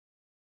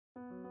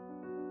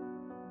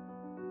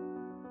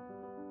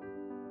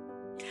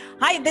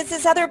Hi, this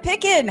is Heather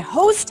Pickin,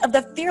 host of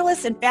the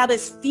Fearless and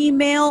Fabulous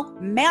Female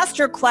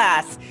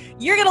Masterclass.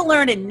 You're going to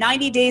learn in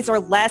 90 days or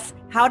less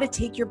how to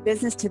take your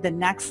business to the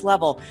next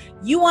level.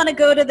 You want to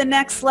go to the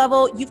next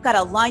level, you've got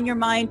to align your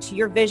mind to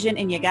your vision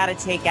and you got to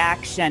take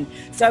action.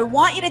 So I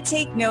want you to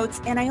take notes,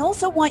 and I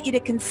also want you to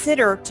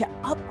consider to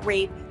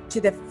upgrade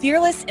to the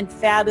Fearless and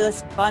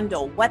Fabulous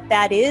bundle. What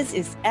that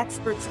is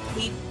experts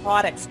paid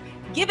products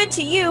given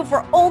to you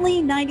for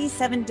only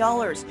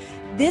 $97.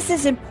 This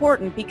is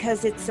important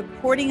because it's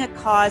supporting a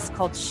cause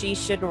called She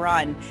Should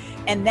Run.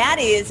 And that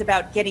is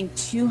about getting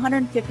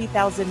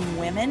 250,000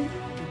 women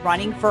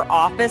running for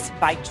office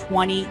by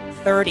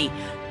 2030.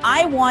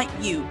 I want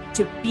you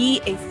to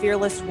be a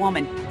fearless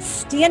woman.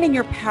 Stand in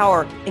your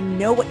power and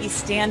know what you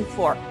stand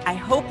for. I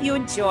hope you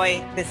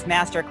enjoy this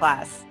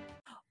masterclass.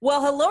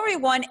 Well, hello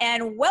everyone,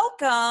 and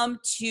welcome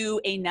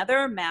to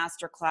another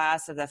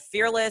masterclass of the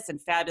Fearless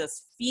and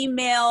Fabulous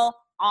Female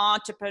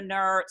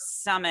Entrepreneur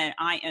Summit.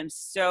 I am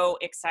so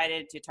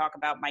excited to talk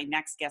about my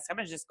next guest. I'm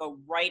going to just go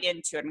right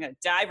into it. I'm going to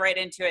dive right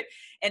into it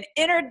and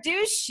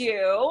introduce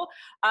you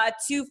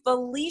to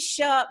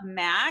Philisha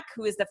Mack,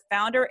 who is the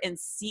founder and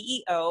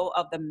CEO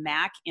of the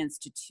Mack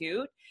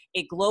Institute,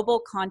 a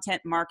global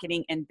content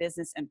marketing and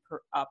business and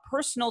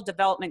personal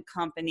development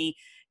company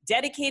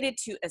dedicated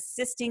to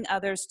assisting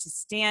others to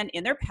stand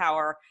in their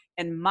power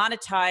and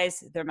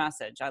monetize their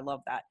message. I love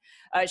that.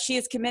 She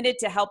is committed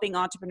to helping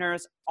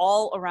entrepreneurs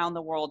all around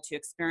the world to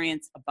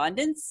experience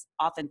abundance,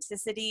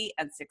 authenticity,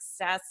 and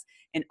success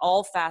in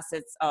all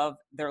facets of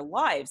their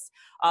lives.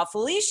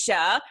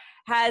 Philisha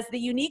has the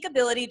unique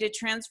ability to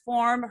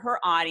transform her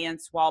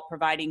audience while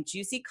providing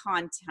juicy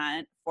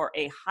content for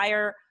a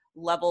higher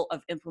level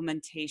of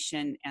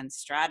implementation and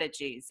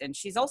strategies. And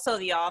she's also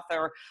the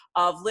author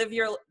of Live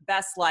Your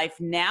Best Life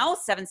Now,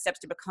 7 Steps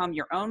to Become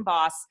Your Own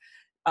Boss,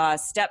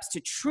 Steps to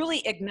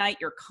Truly Ignite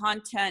Your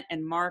Content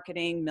and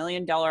Marketing,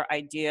 Million Dollar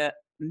Ideas,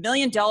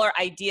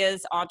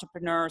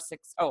 Entrepreneur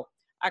Six. Oh,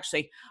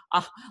 actually,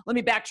 let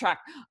me backtrack.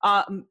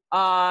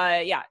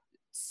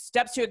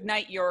 Steps to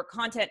Ignite Your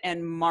Content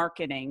and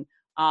Marketing,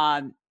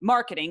 can't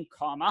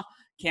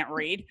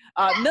read.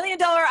 Million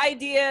Dollar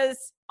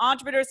Ideas,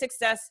 Entrepreneur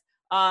Success,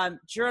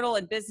 Journal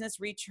and Business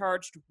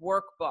Recharged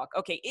Workbook.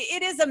 Okay,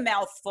 it is a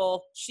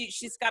mouthful.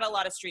 She's got a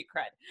lot of street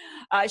cred.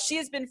 She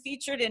has been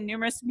featured in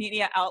numerous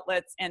media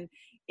outlets and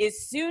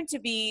is soon to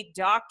be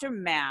Dr.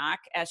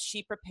 Mack as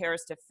she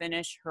prepares to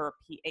finish her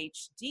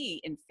PhD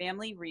in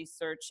family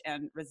research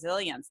and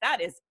resilience. That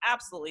is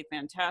absolutely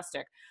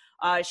fantastic.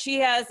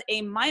 She has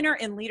a minor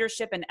in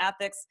leadership and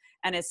ethics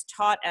and is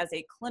taught as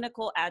a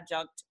clinical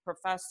adjunct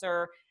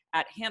professor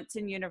at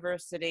Hampton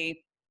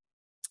University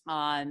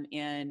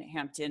in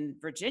Hampton,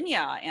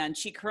 Virginia. And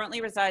she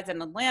currently resides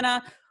in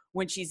Atlanta.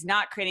 When she's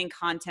not creating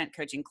content,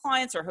 coaching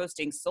clients, or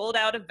hosting sold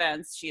out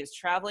events, she is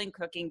traveling,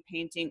 cooking,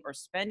 painting, or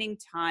spending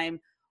time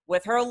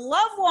with her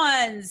loved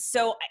ones.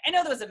 So I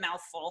know that was a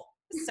mouthful.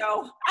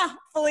 So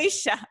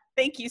Philisha,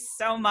 thank you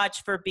so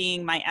much for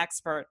being my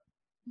expert.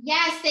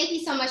 Yes, thank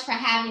you so much for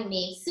having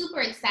me.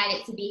 Super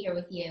excited to be here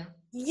with you.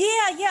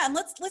 Yeah. And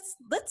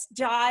let's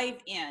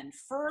dive in.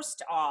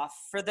 First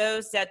off, for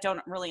those that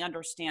don't really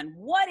understand,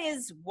 what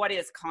is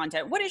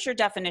content? What is your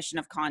definition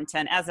of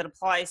content as it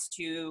applies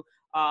to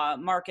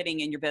marketing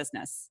in your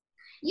business?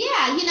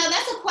 Yeah,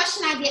 that's a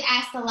question I get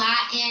asked a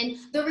lot. And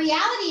the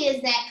reality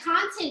is that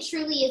content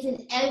truly is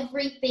in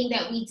everything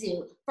that we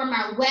do, from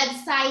our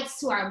websites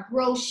to our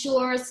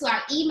brochures to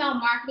our email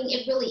marketing.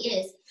 It really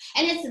is.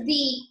 And it's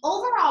the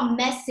overall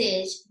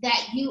message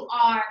that you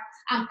are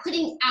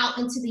putting out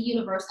into the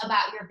universe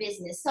about your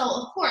business. So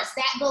of course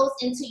that goes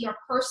into your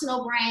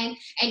personal brand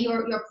and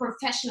your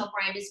professional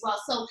brand as well.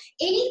 So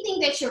anything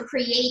that you're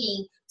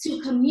creating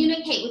to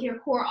communicate with your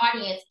core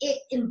audience,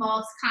 it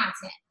involves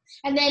content.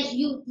 And then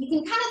you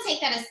can kind of take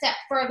that a step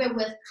further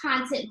with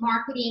content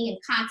marketing and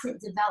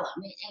content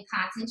development and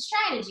content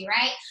strategy,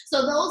 right?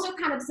 So those are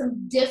kind of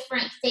some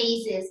different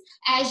phases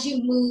as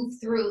you move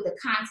through the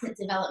content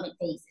development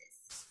phases.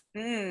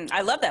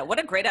 I love that. What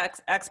a great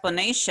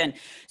explanation.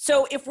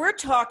 So if we're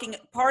talking,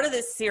 part of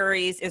this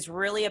series is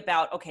really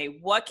about, okay,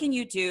 what can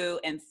you do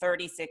in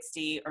 30,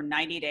 60, or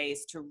 90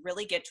 days to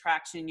really get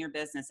traction in your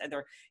business,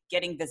 either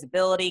getting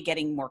visibility,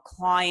 getting more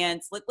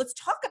clients. Let's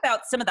talk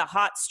about some of the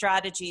hot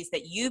strategies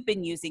that you've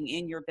been using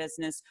in your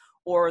business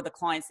or the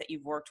clients that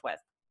you've worked with.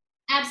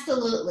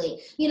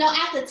 Absolutely.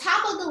 At the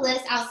top of the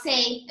list, I'll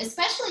say,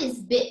 especially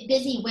as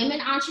busy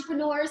women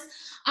entrepreneurs,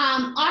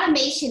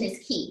 automation is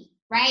key.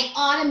 Right?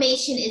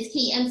 Automation is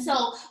key. And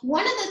so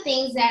one of the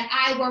things that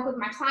I work with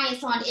my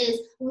clients on is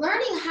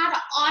learning how to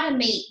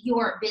automate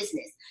your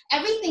business.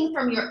 Everything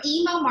from your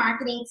email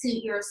marketing to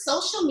your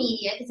social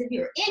media, because if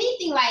you're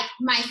anything like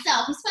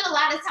myself, you spend a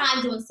lot of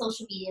time doing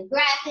social media,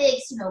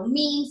 graphics,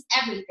 memes,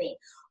 everything.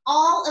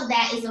 All of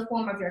that is a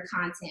form of your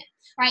content,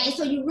 right? And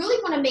so you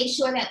really want to make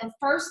sure that the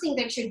first thing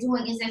that you're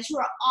doing is that you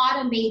are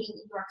automating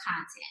your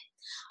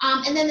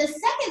content. And then the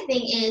second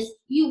thing is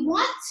you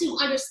want to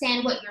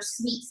understand what your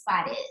sweet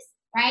spot is.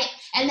 Right?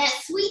 And that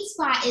sweet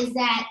spot is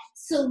that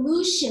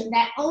solution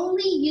that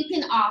only you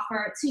can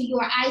offer to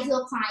your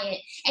ideal client.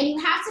 And you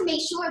have to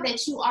make sure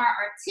that you are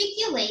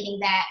articulating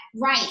that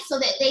right so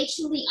that they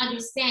truly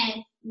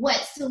understand what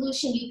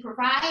solution you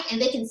provide and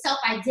they can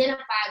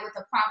self-identify with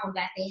the problem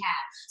that they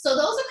have. So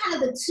those are kind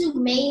of the two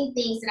main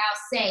things that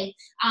I'll say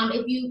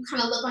if you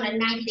kind of look on a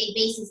 90-day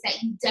basis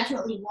that you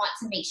definitely want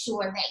to make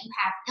sure that you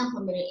have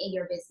implemented in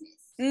your business.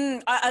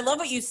 I love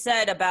what you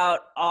said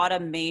about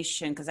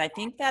automation, because I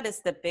think that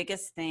is the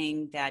biggest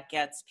thing that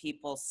gets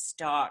people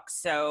stuck.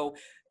 So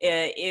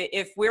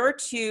if we're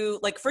to,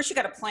 like, first you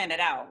got to plan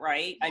it out,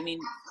 right? I mean,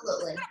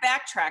 absolutely. You got to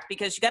backtrack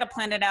because you got to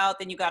plan it out,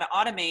 then you got to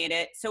automate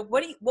it. So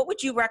what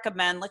would you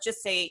recommend? Let's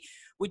just say,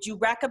 would you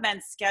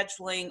recommend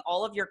scheduling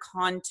all of your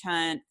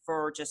content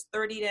for just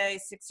 30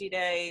 days, 60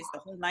 days, the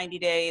whole 90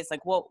 days?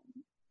 Like, what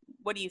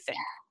do you think?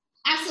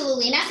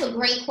 Absolutely, and that's a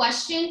great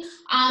question.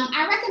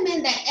 I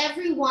recommend that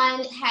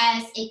everyone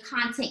has a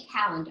content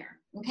calendar,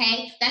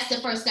 okay? That's the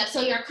first step.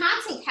 So your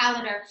content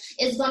calendar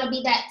is going to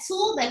be that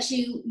tool that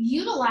you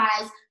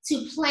utilize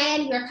to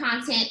plan your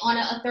content on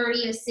a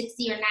 30 or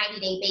 60 or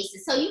 90-day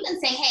basis. So you can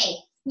say, hey,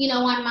 you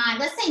know,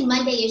 let's say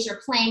Monday is your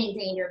planning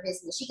day in your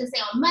business. You can say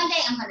on Monday,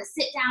 I'm going to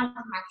sit down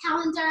with my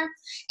calendar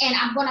and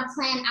I'm going to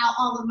plan out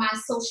all of my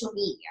social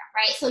media,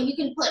 right? So you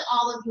can put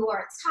all of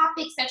your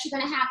topics that you're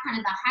going to have, kind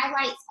of the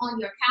highlights on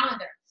your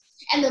calendar.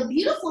 And the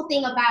beautiful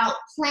thing about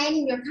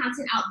planning your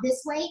content out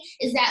this way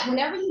is that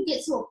whenever you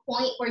get to a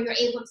point where you're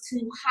able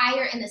to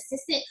hire an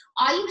assistant,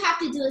 all you have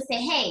to do is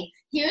say, hey,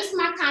 here's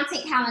my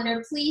content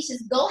calendar. Please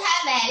just go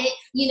have at it,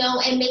 you know,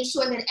 and make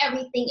sure that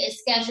everything is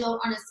scheduled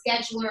on a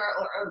scheduler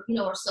or you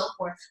know, or so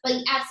forth. But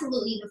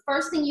absolutely, the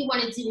first thing you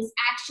want to do is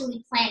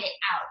actually plan it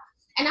out.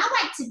 And I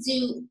like to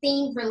do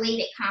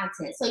theme-related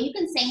content. So you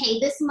can say, hey,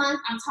 this month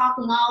I'm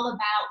talking all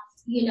about,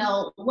 you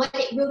know, what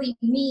it really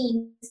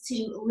means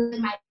to live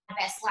my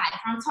best life.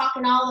 I'm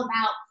talking all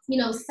about, you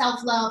know,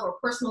 self-love or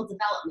personal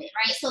development,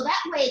 right? So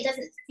that way it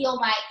doesn't feel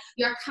like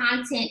your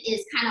content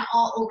is kind of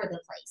all over the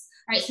place,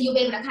 right? So you'll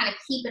be able to kind of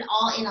keep it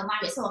all in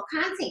alignment. So a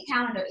content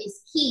calendar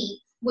is key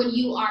when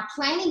you are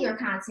planning your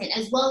content,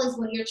 as well as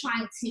when you're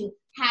trying to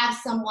have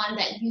someone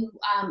that you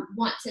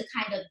want to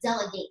kind of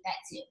delegate that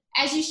to,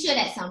 as you should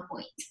at some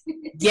point.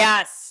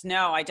 Yes,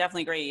 no, I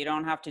definitely agree. You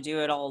don't have to do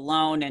it all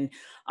alone. And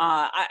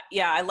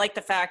I like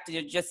the fact that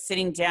you're just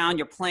sitting down,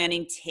 you're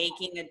planning,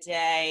 taking a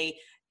day.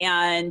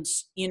 And,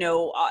 you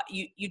know,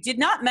 you did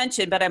not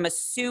mention, but I'm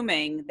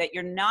assuming that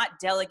you're not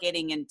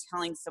delegating and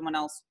telling someone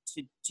else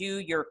to do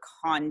your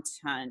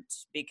content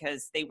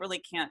because they really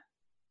can't,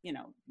 you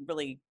know,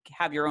 really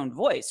have your own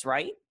voice,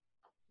 right?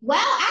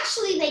 Well,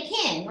 actually they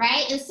can,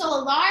 right? And so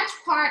a large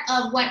part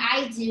of what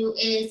I do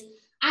is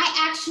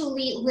I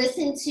actually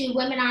listen to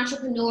women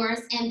entrepreneurs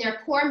and their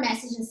core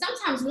message. And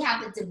sometimes we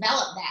have to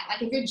develop that.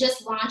 Like if you're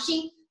just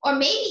launching, or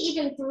maybe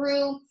even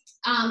through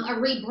a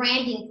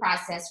rebranding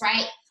process,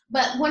 right?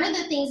 But one of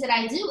the things that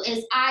I do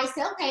is I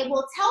say, okay,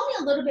 well, tell me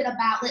a little bit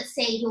about, let's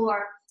say,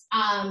 your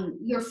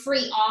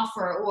free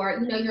offer, or,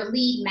 you know, your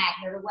lead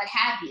magnet, or what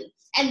have you.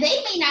 And they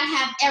may not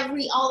have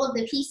all of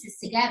the pieces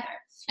together.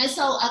 And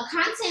so a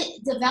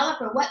content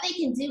developer, what they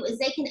can do is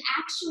they can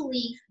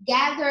actually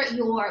gather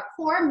your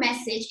core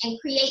message and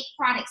create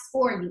products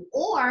for you,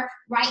 or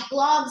write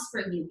blogs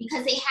for you,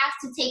 because they have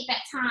to take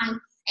that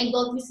time and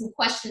go through some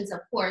questions, of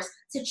course,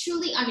 to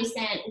truly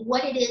understand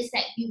what it is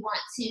that you want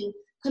to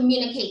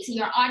communicate to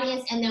your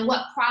audience, and then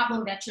what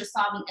problem that you're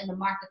solving in the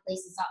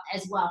marketplace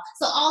as well.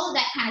 So all of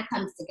that kind of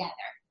comes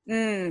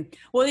together.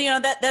 Well, you know,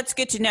 that's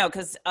good to know,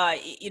 because,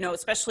 you know,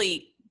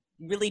 especially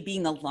really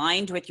being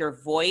aligned with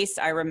your voice.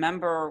 I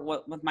remember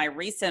with my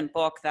recent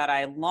book that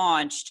I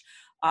launched,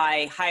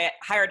 I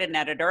hired an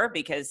editor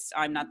because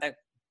I'm not the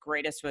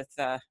greatest with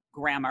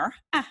grammar,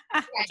 which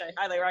I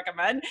highly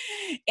recommend.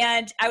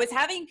 And I was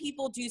having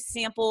people do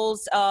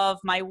samples of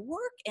my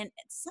work, and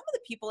some of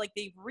the people, like,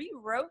 they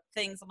rewrote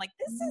things. I'm like,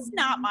 this is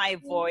not my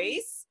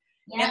voice.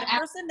 Yeah, and the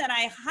person that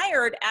I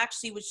hired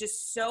actually was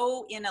just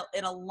so in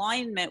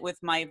alignment with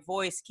my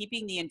voice,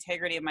 keeping the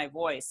integrity of my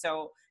voice.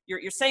 So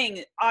you're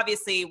saying,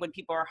 obviously, when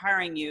people are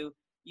hiring you,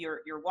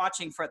 you're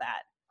watching for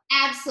that.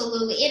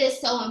 Absolutely. It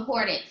is so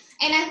important.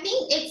 And I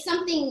think it's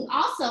something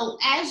also,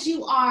 as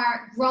you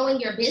are growing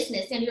your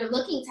business and you're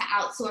looking to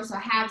outsource or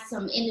have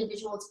some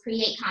individuals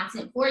create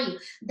content for you,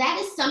 that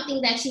is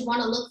something that you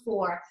want to look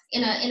for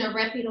in a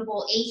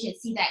reputable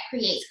agency that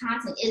creates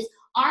content is,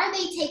 are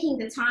they taking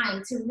the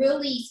time to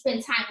really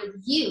spend time with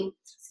you,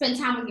 spend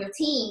time with your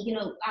team, you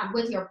know,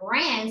 with your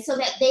brand, so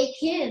that they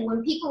can,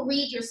 when people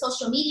read your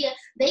social media,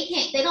 they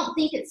don't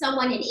think it's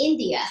someone in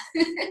India,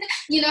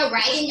 you know,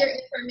 writing your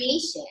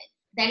information,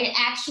 that it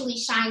actually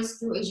shines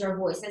through as your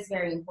voice. That's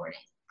very important.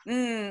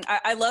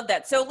 I love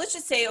that. So let's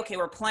just say, okay,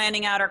 we're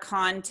planning out our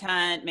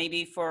content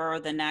maybe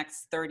for the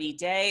next 30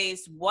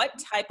 days. What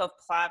type of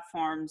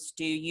platforms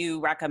do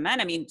you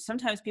recommend? I mean,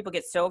 sometimes people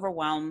get so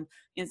overwhelmed: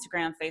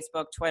 Instagram,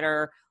 Facebook,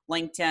 Twitter,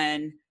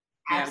 LinkedIn,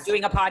 you know,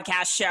 doing a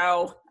podcast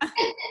show.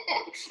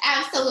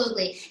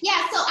 Absolutely. Yeah,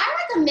 so I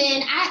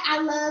recommend,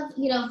 I love,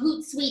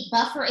 Hootsuite.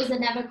 Buffer is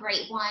another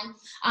great one.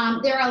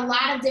 There are a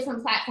lot of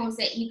different platforms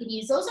that you could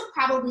use. Those are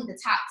probably the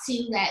top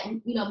two that,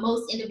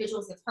 most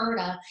individuals have heard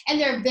of, and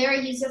they're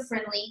very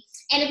user-friendly.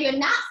 And if you're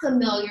not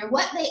familiar,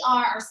 what they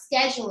are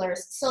schedulers,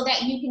 so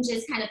that you can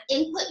just kind of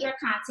input your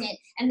content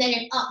and then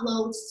it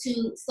uploads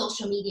to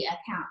social media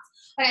accounts.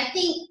 But I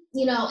think,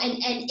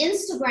 and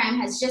Instagram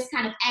has just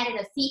kind of added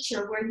a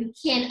feature where you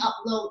can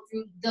upload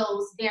through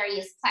those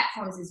various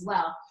platforms as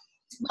well.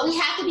 But we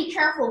have to be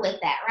careful with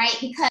that, right?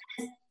 Because,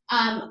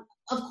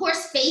 of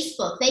course,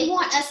 Facebook, they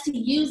want us to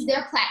use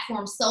their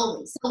platform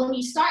solely. So when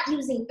you start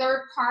using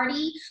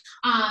third-party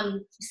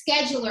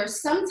schedulers,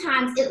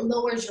 sometimes it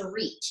lowers your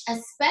reach,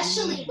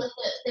 especially with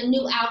the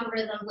new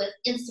algorithm with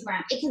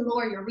Instagram. It can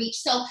lower your reach.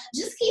 So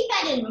just keep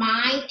that in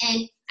mind.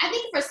 And I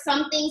think for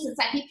some things, it's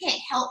like you can't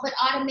help but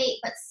automate,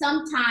 but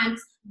sometimes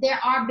there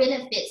are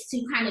benefits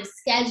to kind of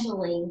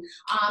scheduling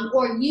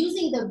or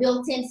using the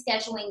built-in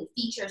scheduling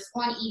features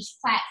on each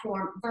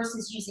platform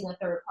versus using a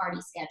third-party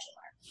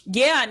scheduler.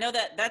 Yeah, no,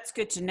 that's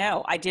good to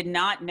know. I did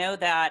not know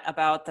that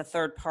about the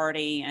third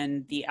party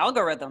and the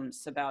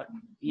algorithms about,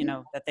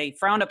 that they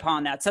frown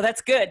upon that. So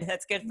that's good.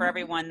 That's good for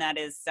everyone that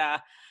is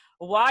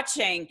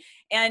watching.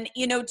 And,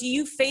 do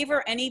you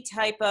favor any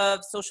type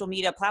of social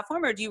media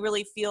platform, or do you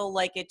really feel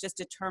like it just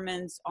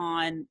determines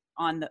on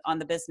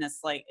the business,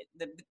 like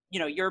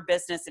your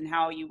business and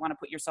how you want to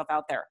put yourself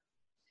out there?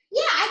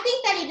 Yeah, I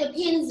think that it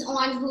depends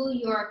on who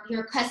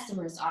your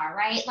customers are,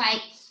 right? Like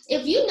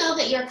if you know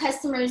that your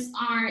customers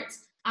aren't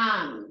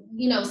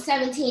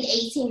 17,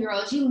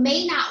 18-year-olds, you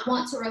may not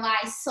want to rely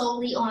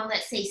solely on,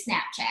 let's say,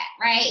 Snapchat,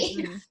 right?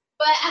 Mm-hmm.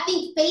 But I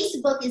think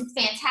Facebook is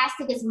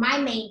fantastic. It's my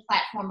main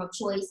platform of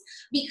choice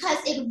because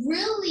it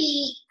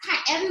really,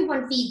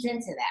 everyone feeds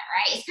into that,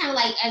 right? It's kind of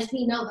like, as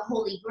we know, the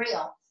Holy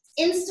Grail.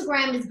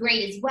 Instagram is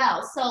great as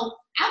well. So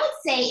I would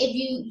say if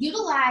you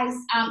utilize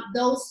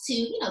those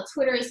two,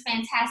 Twitter is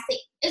fantastic.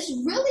 It's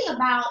really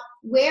about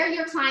where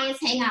your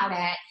clients hang out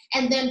at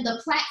and then the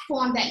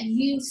platform that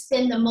you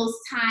spend the most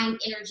time,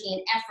 energy,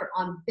 and effort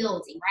on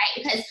building,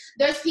 right? Because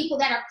there's people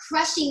that are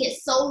crushing it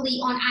solely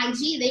on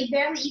IG. They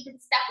barely even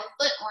step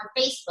a foot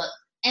on Facebook.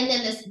 And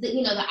then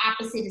the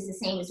opposite is the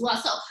same as well.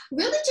 So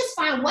really just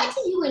find, what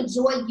do you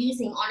enjoy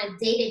using on a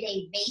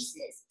day-to-day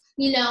basis?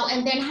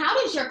 And then how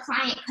does your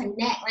client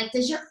connect? Like,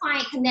 does your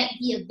client connect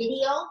via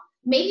video?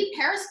 Maybe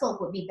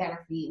Periscope would be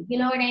better for you. You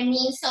know what I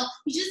mean? So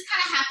you just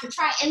kind of have to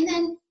try. And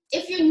then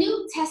if you're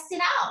new, test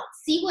it out.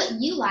 See what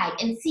you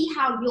like and see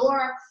how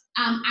your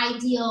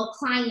ideal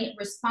client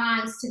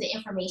responds to the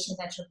information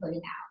that you're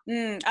putting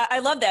out. I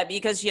love that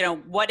because,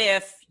 what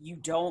if you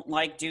don't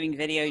like doing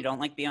video, you don't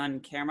like being on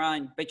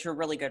camera, but you're a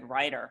really good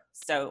writer.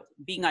 So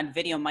being on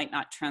video might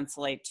not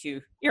translate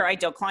to your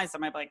ideal clients. I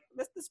might be like,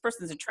 this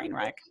person's a train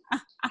wreck.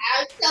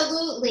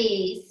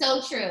 Absolutely.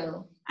 So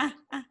true.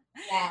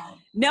 Yeah.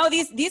 No,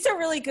 these are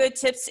really good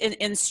tips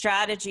and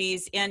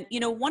strategies. And,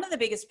 one of the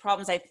biggest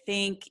problems I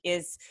think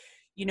is,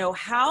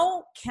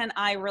 how can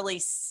I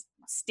really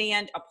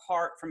stand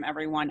apart from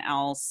everyone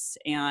else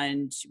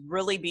and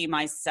really be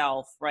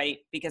myself, right?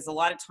 Because a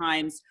lot of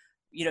times,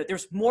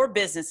 there's more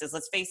businesses,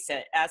 let's face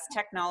it, as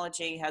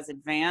technology has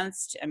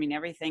advanced. I mean,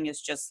 everything is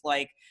just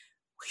like,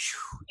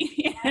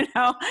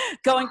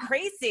 going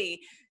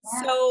crazy.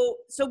 Yeah.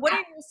 So what are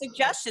your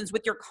suggestions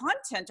with your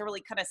content to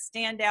really kind of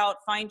stand out,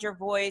 find your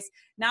voice,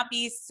 not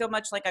be so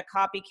much like a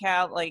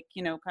copycat, like,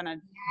 kind of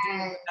do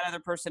what that other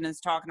person is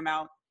talking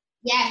about?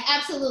 Yes,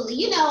 absolutely.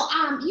 You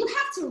have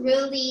to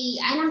really,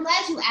 and I'm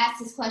glad you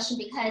asked this question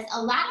because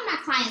a lot of my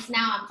clients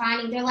now I'm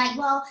finding they're like,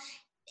 well,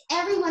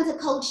 everyone's a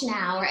coach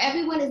now, or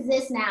everyone is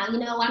this now,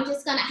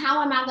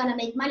 how am I going to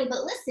make money?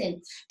 But listen,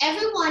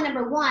 everyone,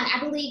 number one, I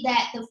believe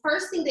that the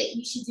first thing that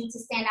you should do to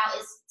stand out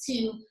is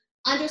to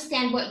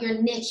understand what your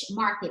niche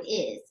market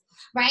is,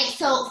 right?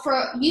 So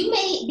you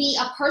may be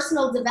a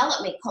personal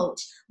development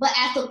coach, but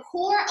at the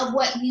core of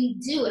what you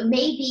do, it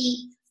may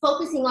be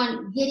focusing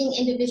on getting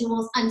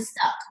individuals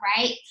unstuck,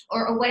 right?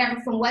 Or whatever,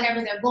 from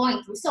whatever they're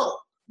going through. So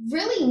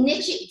really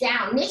niche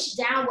down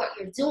what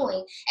you're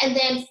doing, and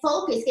then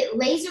get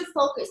laser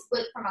focused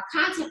from a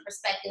content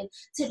perspective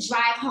to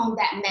drive home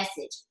that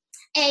message.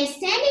 And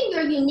stand in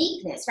your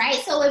uniqueness, right?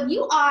 So if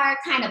you are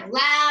kind of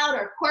loud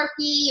or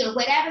quirky or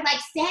whatever, like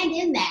stand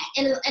in that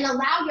and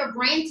allow your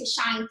brand to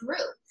shine through.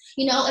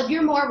 If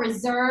you're more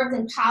reserved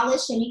and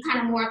polished and you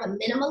kind of more of a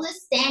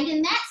minimalist, stand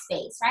in that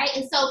space, right?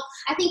 And so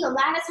I think a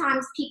lot of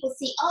times people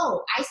see,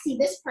 oh, I see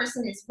this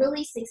person is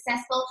really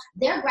successful.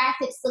 Their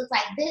graphics look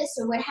like this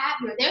or what have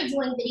you. They're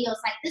doing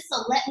videos like this, so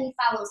let me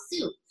follow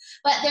suit.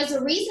 But there's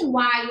a reason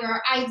why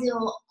your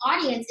ideal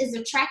audience is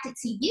attracted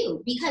to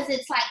you, because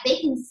it's like they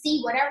can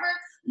see whatever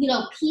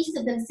piece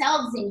of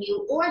themselves in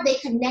you, or they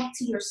connect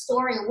to your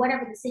story or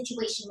whatever the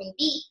situation may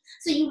be.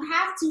 So you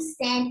have to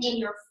stand in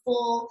your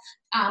full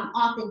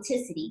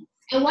authenticity.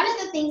 And one of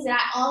the things that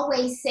I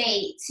always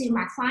say to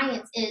my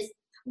clients is,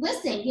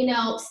 listen,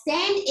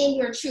 stand in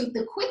your truth.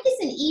 The quickest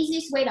and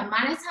easiest way to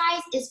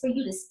monetize is for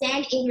you to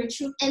stand in your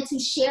truth and to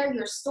share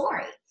your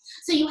story.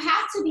 So you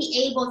have to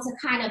be able to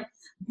kind of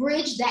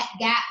bridge that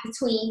gap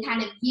between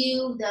kind of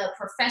you, the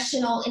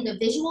professional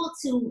individual,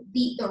 to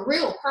the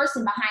real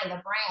person behind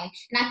the brand.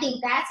 And I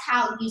think that's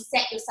how you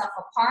set yourself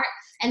apart,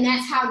 and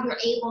that's how you're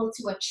able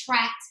to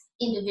attract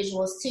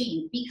individuals to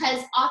you,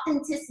 because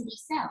authenticity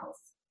sells.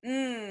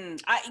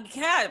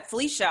 Yeah,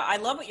 Philisha, I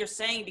love what you're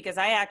saying, because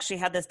I actually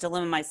had this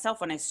dilemma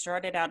myself when I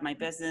started out my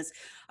business.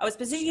 I was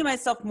positioning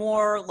myself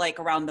more like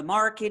around the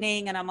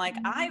marketing, and I'm like,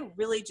 I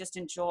really just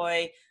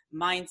enjoy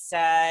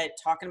mindset,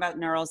 talking about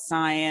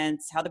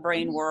neuroscience, how the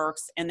brain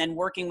works, and then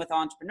working with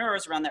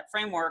entrepreneurs around that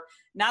framework.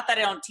 Not that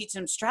I don't teach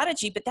them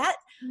strategy, but that,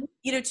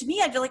 to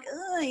me, I feel like,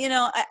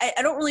 I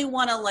don't really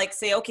want to like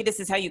say, okay, this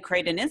is how you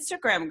create an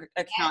Instagram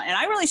account. And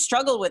I really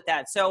struggle with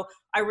that. So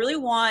I really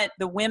want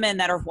the women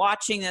that are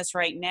watching this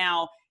right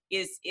now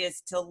is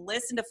to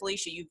listen to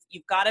Philisha.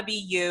 You've got to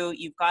be you.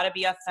 You've got to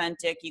be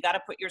authentic. You got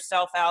to put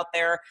yourself out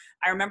there.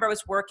 I remember I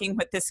was working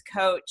with this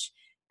coach,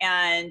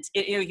 and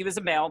he was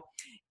a male.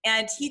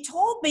 And he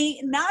told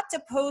me not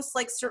to post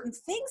like certain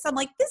things. I'm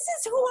like, this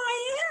is who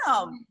I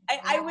am.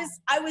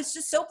 I was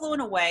just so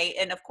blown away.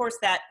 And of course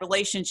that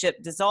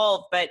relationship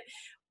dissolved, but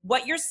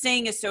what you're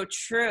saying is so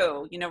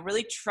true,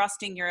 really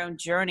trusting your own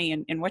journey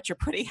and what you're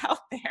putting out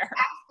there.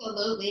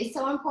 Absolutely. It's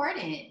so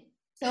important.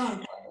 So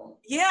important.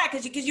 Yeah,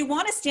 because you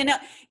want to stand out.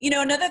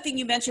 Another thing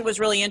you mentioned was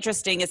really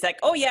interesting is like,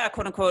 oh yeah,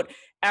 quote unquote,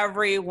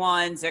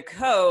 everyone's a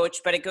coach,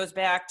 but it goes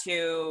back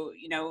to,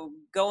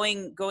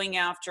 going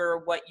after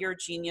what your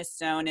genius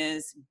zone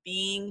is,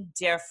 being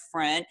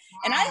different.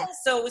 And I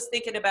also was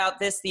thinking about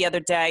this the other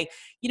day.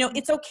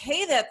 It's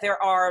okay that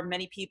there are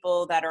many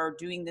people that are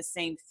doing the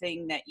same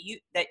thing that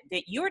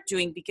you're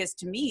doing, because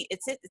to me,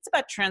 it's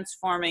about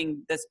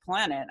transforming this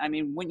planet. I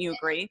mean, wouldn't you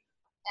agree?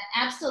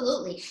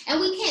 Absolutely. And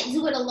we can't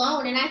do it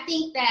alone. And I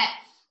think that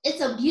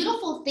it's a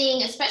beautiful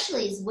thing,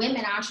 especially as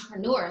women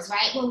entrepreneurs,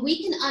 right? When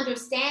we can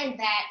understand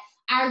that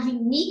our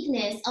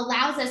uniqueness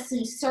allows us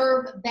to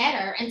serve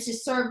better and to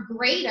serve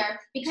greater,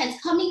 because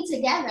coming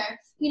together,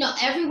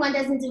 everyone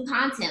doesn't do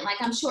content. Like,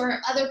 I'm sure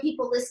other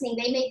people listening,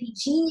 they may be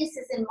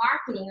geniuses in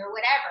marketing or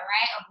whatever,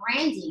 right? Or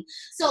branding.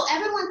 So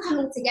everyone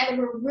coming together,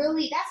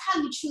 that's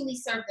how you truly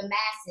serve the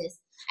masses.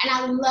 And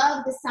I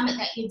love the summit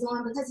that you're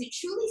doing, because it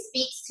truly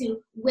speaks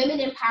to women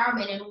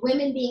empowerment and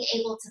women being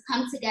able to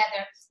come together,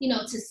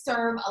 to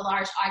serve a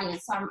large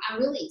audience. So I'm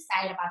really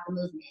excited about the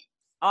movement.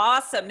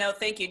 Awesome. No,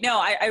 thank you. No,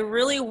 I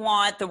really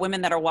want the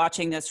women that are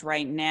watching this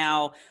right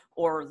now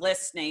or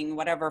listening,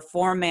 whatever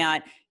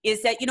format,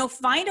 is that,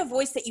 find a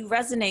voice that you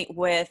resonate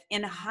with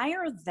and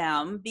hire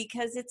them,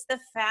 because it's the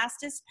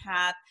fastest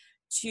path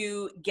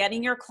to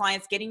getting your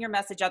clients, getting your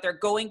message out there,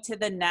 going to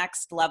the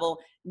next level.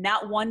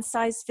 Not one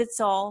size fits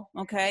all.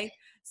 Okay.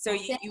 So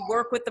you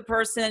work with the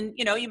person,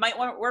 you might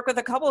want to work with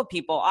a couple of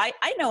people. I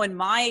know in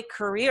my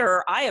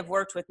career, I have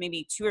worked with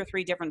maybe 2 or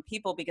 3 different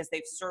people, because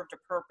they've served a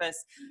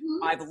purpose.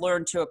 I've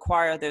learned to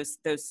acquire those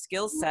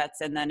skill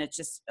sets, and then it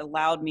just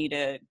allowed me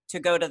to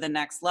go to the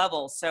next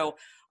level. So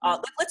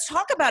let's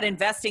talk about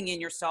investing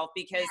in yourself,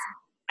 because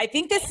I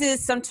think this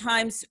is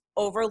sometimes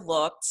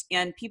overlooked,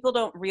 and people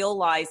don't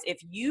realize, if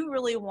you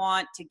really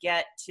want to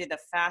get to the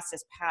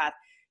fastest path,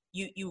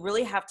 you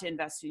really have to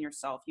invest in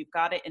yourself. You've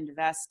got to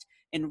invest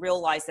and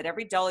realize that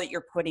every dollar that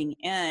you're putting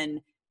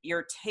in,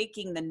 you're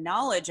taking the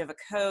knowledge of a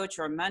coach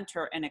or a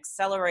mentor and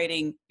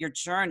accelerating your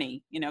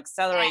journey,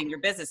 accelerating your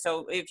business.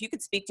 So if you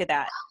could speak to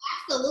that.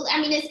 Absolutely. I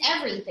mean, it's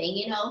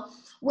everything,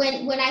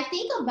 When I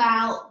think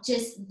about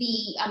just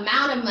the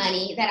amount of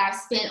money that I've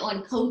spent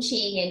on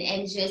coaching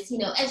and just,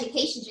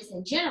 education just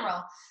in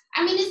general,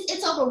 I mean,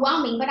 it's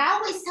overwhelming. But I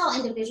always tell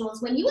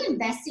individuals, when you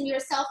invest in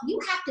yourself, you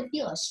have to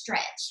feel a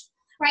stretch,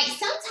 right?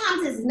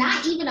 Sometimes it's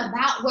not even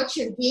about what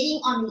you're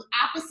getting on the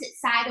opposite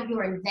side of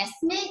your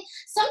investment.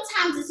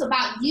 Sometimes it's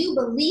about you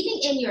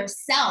believing in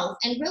yourself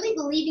and really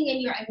believing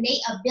in your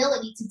innate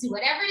ability to do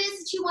whatever it is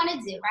that you want to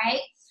do,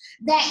 right?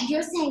 That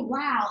you're saying,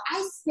 wow,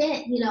 I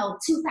spent,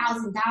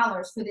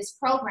 $2,000 for this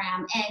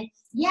program, and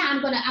yeah,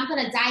 I'm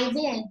gonna dive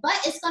in, but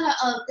it's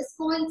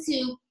going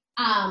to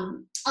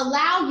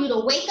allow you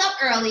to wake up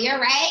earlier,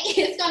 right?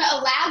 It's going to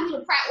allow you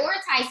to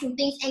prioritize some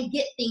things and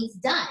get things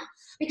done.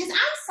 Because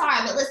I'm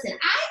sorry, but listen,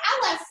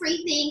 I love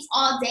free things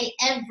all day,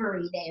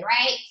 every day,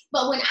 right?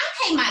 But when I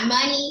pay my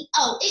money,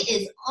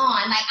 it is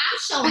on. Like, I'm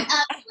showing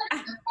up. I'm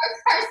the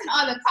first person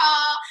on the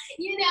call.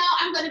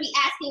 I'm going to be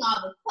asking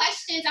all the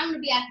questions. I'm going to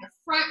be at the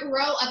front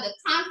row of the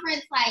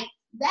conference. Like,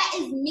 that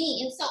is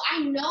me. And so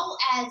I know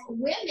as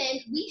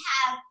women, we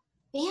have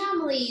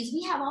families,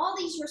 we have all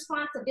these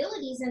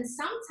responsibilities, and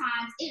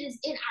sometimes it is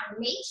in our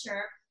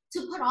nature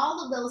to put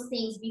all of those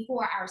things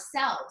before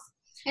ourselves.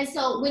 And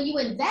so when you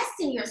invest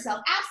in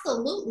yourself,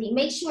 absolutely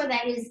make sure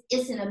that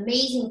it's an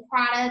amazing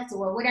product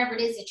or whatever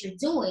it is that you're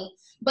doing.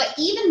 But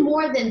even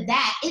more than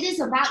that, it is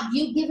about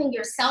you giving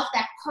yourself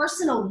that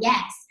personal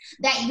yes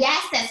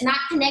that's not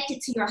connected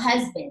to your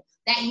husband,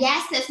 that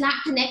yes that's not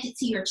connected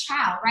to your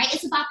child, right?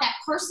 It's about that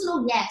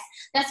personal yes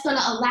that's going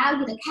to allow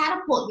you to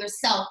catapult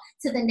yourself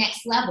to the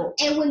next level.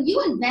 And when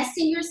you invest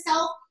in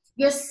yourself,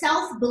 your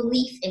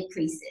self-belief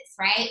increases,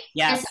 right?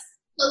 Yes. And so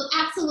So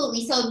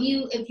absolutely. So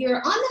if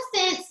you're on the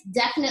fence,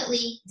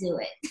 definitely do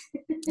it.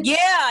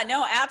 Yeah,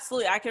 no,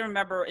 absolutely. I can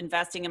remember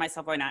investing in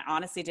myself when I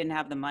honestly didn't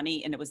have the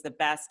money, and it was the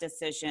best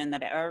decision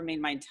that I ever made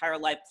in my entire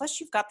life. Plus,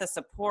 you've got the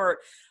support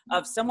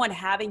of someone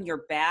having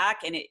your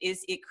back, and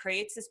it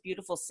creates this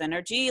beautiful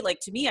synergy. Like,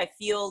 to me, I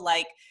feel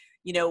like,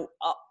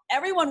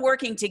 everyone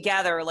working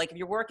together, like if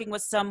you're working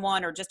with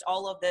someone or just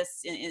all of this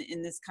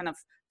in this kind of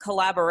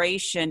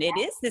collaboration, it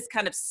is this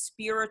kind of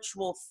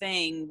spiritual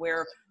thing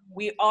where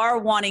we are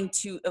wanting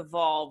to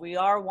evolve. We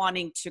are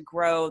wanting to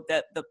grow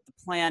the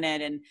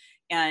planet and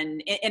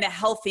in a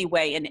healthy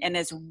way. And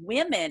as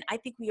women, I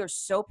think we are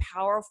so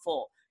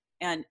powerful.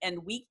 And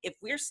if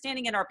we're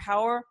standing in our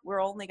power,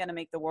 we're only going to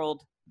make the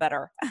world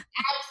better.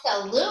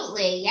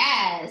 Absolutely.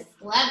 Yes.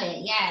 Love it.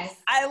 Yes.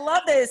 I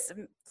love this.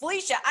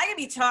 Philisha, I could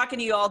be talking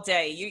to you all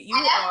day. You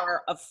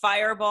are a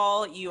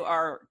fireball. You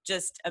are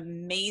just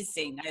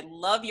amazing. I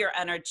love your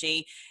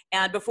energy.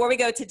 And before we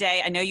go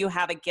today, I know you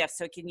have a gift.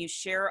 So can you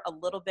share a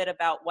little bit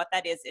about what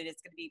that is? It is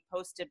going to be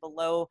posted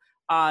below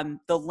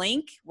the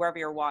link wherever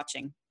you're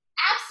watching.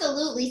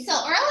 Absolutely. So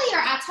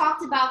earlier I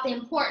talked about the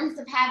importance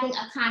of having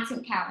a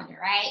content calendar,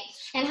 right?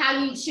 And how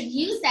you should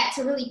use that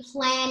to really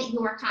plan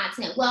your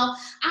content. Well,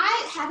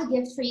 I have a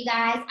gift for you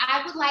guys.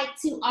 I would like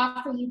to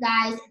offer you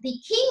guys the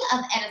king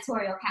of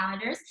editorial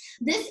calendars.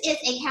 This is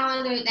a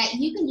calendar that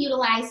you can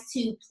utilize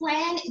to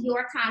plan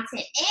your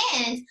content,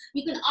 and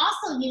you can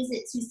also use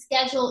it to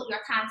schedule your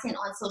content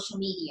on social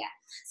media.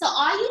 So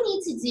all you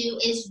need to do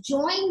is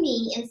join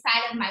me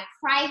inside of my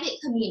private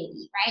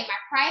community, right? My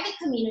private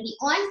community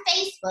on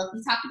Facebook.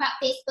 We talked about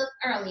Facebook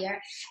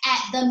earlier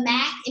at the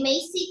Mack,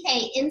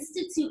 M-A-C-K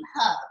Institute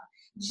Hub.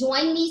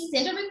 Join me,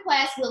 send a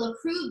request, we'll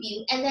approve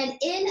you. And then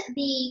in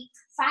the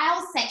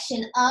file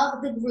section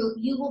of the group,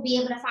 you will be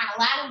able to find a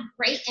lot of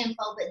great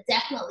info, but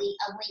definitely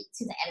a link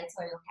to the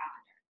editorial calendar.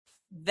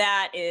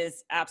 That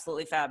is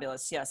absolutely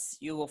fabulous. Yes,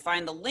 you will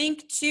find the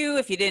link too.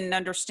 If you didn't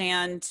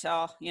understand,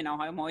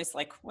 I'm always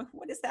like,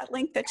 what is that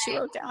link that she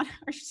wrote down?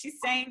 Or she's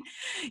saying,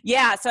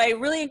 yeah. So I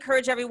really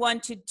encourage everyone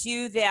to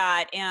do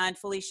that. And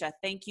Philisha,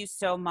 thank you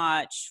so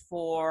much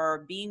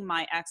for being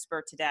my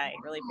expert today.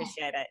 Really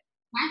appreciate it.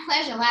 My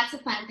pleasure. Lots of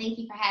fun. Thank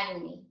you for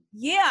having me.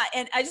 Yeah.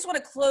 And I just want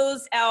to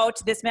close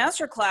out this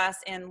masterclass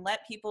and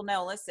let people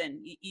know, listen,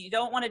 you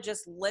don't want to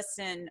just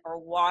listen or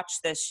watch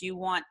this. You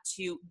want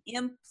to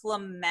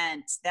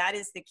implement. That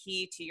is the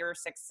key to your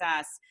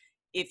success.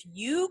 If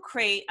you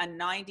create a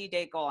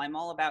 90-day goal, I'm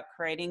all about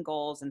creating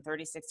goals in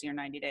 30, 60, or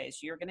 90 days.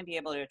 You're going to be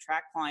able to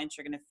attract clients.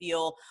 You're going to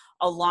feel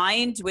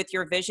aligned with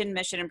your vision,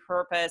 mission, and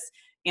purpose,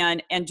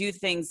 and do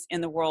things in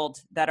the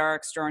world that are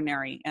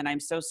extraordinary. And I'm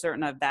so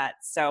certain of that.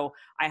 So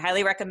I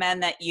highly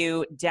recommend that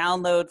you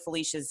download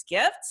Philisha's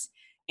gift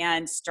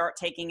and start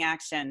taking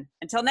action.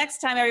 Until next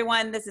time,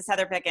 everyone, this is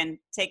Heather Pickin.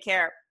 Take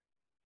care.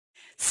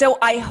 So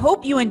I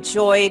hope you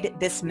enjoyed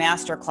this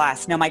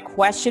masterclass. Now, my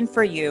question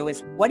for you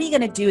is, what are you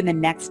going to do in the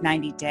next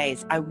 90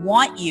 days? I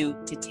want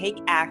you to take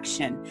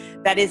action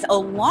that is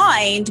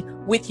aligned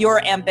with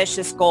your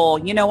ambitious goal.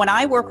 When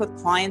I work with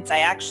clients, I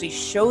actually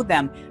show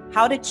them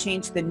how to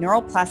change the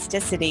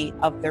neuroplasticity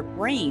of their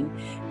brain.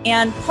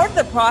 And part of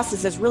the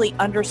process is really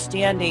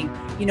understanding,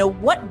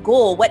 what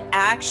goal, what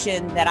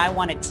action that I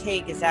want to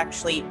take is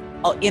actually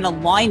in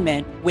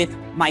alignment with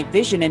my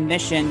vision and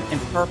mission and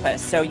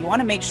purpose. So you want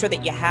to make sure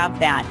that you have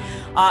that.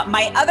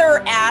 My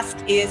other ask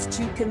is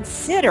to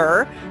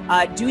consider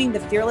doing the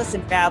Fearless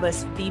and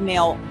Fabulous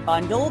Female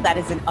Bundle. That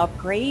is an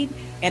upgrade,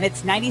 and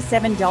it's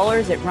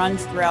 $97. It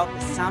runs throughout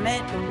the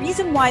summit. The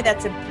reason why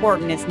that's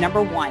important is,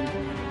 number one,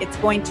 it's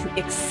going to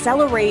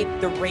accelerate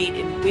the rate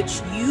in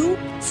which you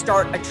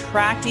start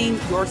attracting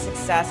your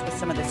success with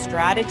some of the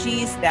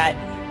strategies that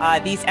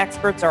these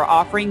experts are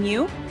offering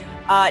you.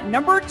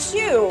 Number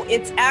two,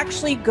 it's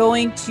actually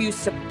going to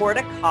support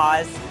a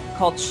cause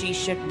called She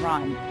Should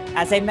Run.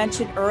 As I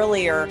mentioned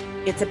earlier,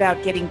 it's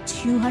about getting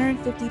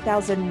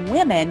 250,000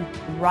 women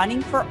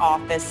running for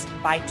office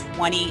by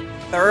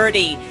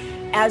 2030.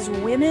 As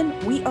women,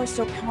 we are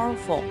so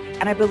powerful.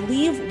 And I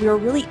believe we're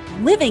really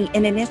living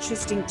in an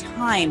interesting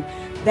time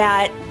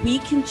that we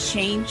can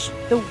change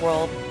the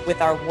world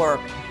with our work.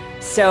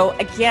 So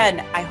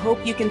again, I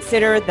hope you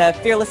consider the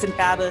Fearless and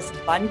Fabulous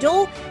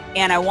Bundle,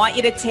 and I want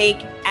you to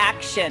take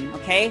action,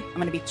 okay? I'm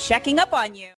going to be checking up on you.